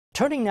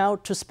Turning now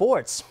to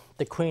sports.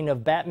 The queen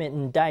of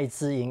badminton, Tai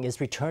Tzu-ying,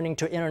 is returning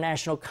to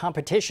international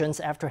competitions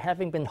after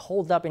having been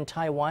holed up in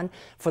Taiwan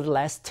for the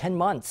last 10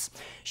 months.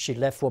 She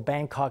left for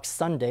Bangkok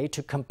Sunday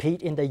to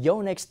compete in the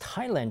Yonex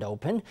Thailand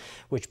Open,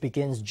 which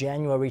begins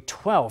January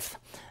 12th.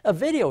 A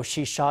video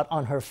she shot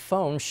on her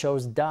phone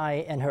shows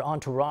Tai and her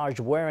entourage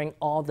wearing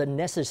all the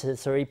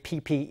necessary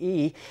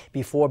PPE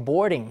before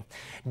boarding.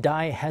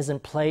 Tai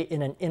hasn't played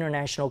in an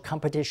international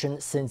competition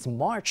since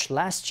March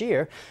last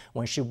year,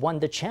 when she won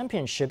the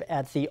championship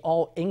at the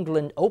All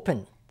England Open.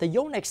 The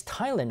Yonex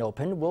Thailand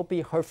Open will be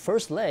her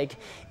first leg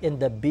in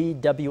the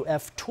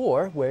BWF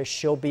Tour, where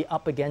she'll be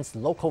up against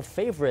local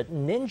favorite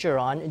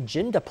Nitchaon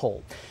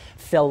Jindapol.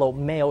 Fellow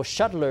male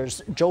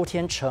shuttlers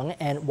Tien-chen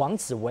and Wang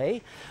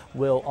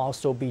will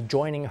also be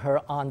joining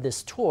her on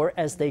this tour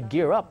as they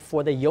gear up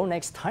for the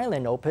Yonex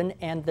Thailand Open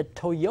and the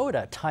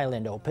Toyota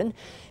Thailand Open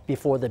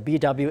before the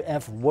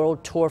BWF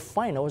World Tour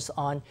Finals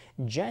on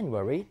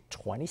January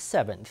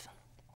 27th.